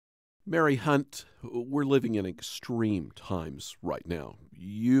Mary Hunt, we're living in extreme times right now.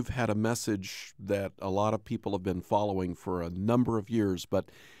 You've had a message that a lot of people have been following for a number of years,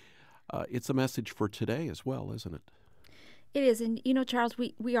 but it's a message for today as well, isn't it? It is. And, Charles,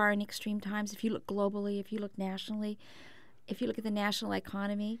 we are in extreme times. If you look globally, if you look nationally, if you look at the national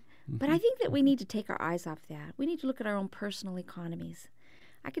economy. But I think that we need to take our eyes off that. We need to look at our own personal economies.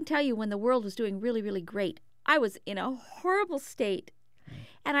 I can tell you when the world was doing really, really great, I was in a horrible state.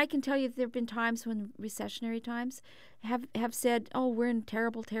 And I can tell you that there have been times when recessionary times have said, oh, we're in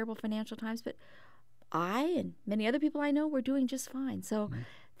terrible, terrible financial times. But I and many other people I know were doing just fine. So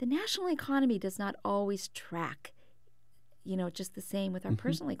the national economy does not always track, just the same with our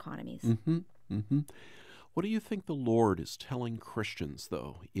personal economies. What do you think the Lord is telling Christians,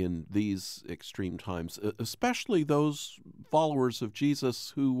 though, in these extreme times, especially those followers of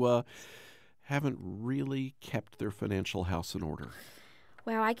Jesus who haven't really kept their financial house in order?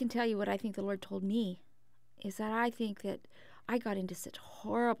 Well, I can tell you what I think the Lord told me is that I think that I got into such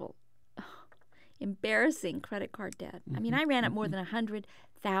horrible, embarrassing credit card debt. I mean, I ran up more than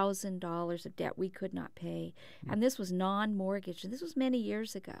 $100,000 of debt we could not pay. And this was non-mortgage. And this was many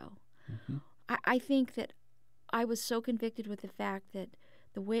years ago. I think that I was so convicted with the fact that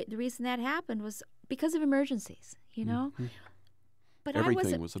the reason that happened was because of emergencies, But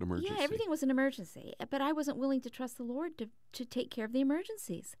everything was an emergency. Yeah, everything was an emergency. But I wasn't willing to trust the Lord to take care of the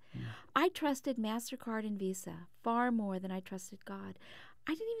emergencies. I trusted MasterCard and Visa far more than I trusted God.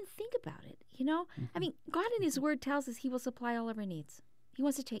 I didn't even think about it, I mean, God in His Word tells us He will supply all of our needs. He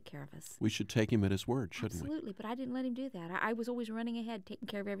wants to take care of us. We should take Him at His word, shouldn't we? Absolutely, but I didn't let Him do that. I was always running ahead, taking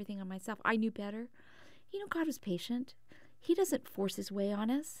care of everything on myself. I knew better. God was patient. He doesn't force His way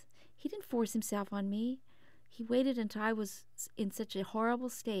on us. He didn't force Himself on me. He waited until I was in such a horrible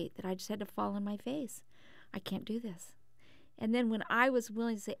state that I just had to fall on my face. I can't do this. And then when I was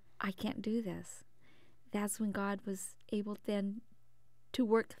willing to say, I can't do this, that's when God was able then to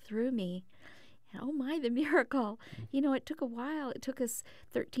work through me. And oh my, the miracle. It took a while. It took us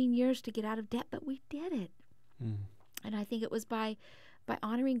 13 years to get out of debt, but we did it. And I think it was by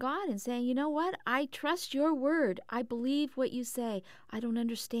honoring God and saying, you know what? I trust your word. I believe what you say. I don't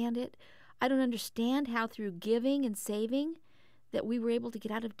understand it. I don't understand how through giving and saving that we were able to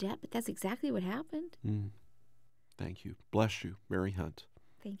get out of debt, but that's exactly what happened. Thank you. Bless you, Mary Hunt.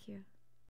 Thank you.